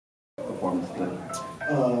performance today?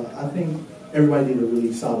 I think everybody did a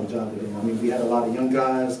really solid job today. I mean, we had a lot of young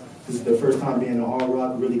guys. This is their first time being in Hard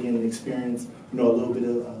Rock, really getting experience, a little bit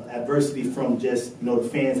of adversity from just, the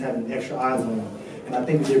fans having extra eyes on them. And I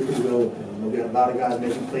think we did pretty well with them. We had a lot of guys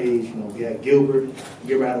making plays. We had Gilbert.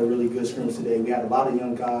 Gilbert had a really good scrimmage today. We had a lot of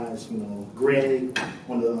young guys, Greg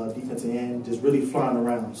on the defensive end, just really flying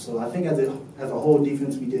around. So I think as a whole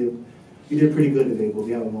defense, we did pretty good today, but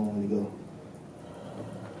we have a long way to go.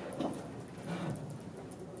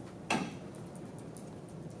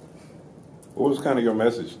 What was kind of your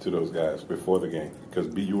message to those guys before the game?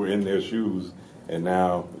 Because you were in their shoes, and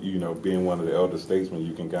now, being one of the elder statesmen,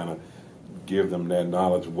 you can kind of give them that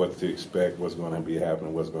knowledge of what to expect, what's going to be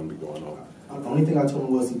happening, what's going to be going on. The only thing I told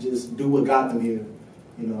them was to just do what got them here.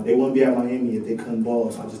 They wouldn't be at Miami if they couldn't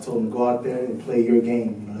ball, so I just told them to go out there and play your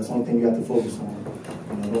game. That's the only thing you have to focus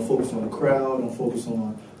on. Don't focus on the crowd, don't focus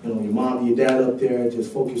on, your mom and your dad up there.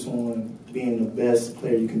 Just focus on being the best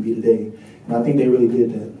player you can be today. And I think they really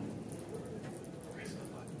did that.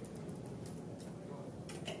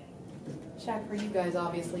 Shaq, for you guys,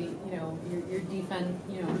 obviously, you're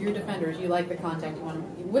defenders. You like the contact.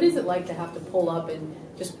 What is it like to have to pull up and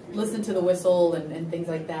just listen to the whistle and things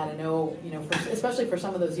like that? I know, especially for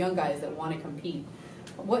some of those young guys that want to compete.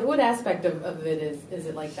 What aspect of it is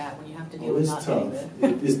it like that when you have to deal with not tough.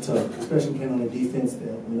 getting the... It's tough, especially playing on the defense.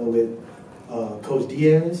 With Coach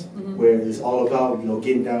Diaz, where it's all about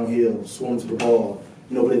getting downhill, swimming to the ball.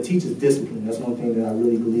 But it teaches discipline. That's one thing that I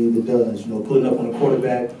really believe it does. Pulling up on the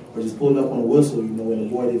quarterback or just pulling up on a whistle, and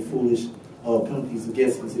avoiding foolish penalties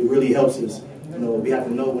against us. It really helps us. We have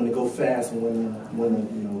to know when to go fast and when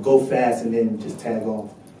to go fast and then just tag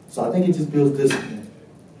off. So I think it just builds discipline.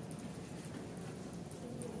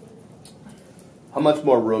 How much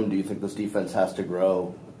more room do you think this defense has to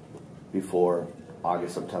grow before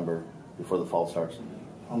August, September, before the fall starts?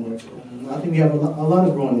 How much? I think we have a lot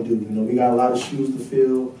of growing to do. We got a lot of shoes to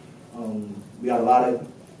fill. We got a lot of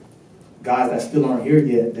guys that still aren't here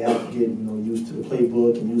yet that have to get used to the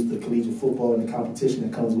playbook and used to collegiate football and the competition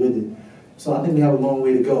that comes with it. So I think we have a long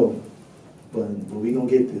way to go, but we're gonna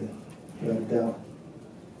get there, without a doubt.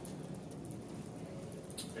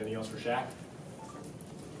 Anything else for Shaq?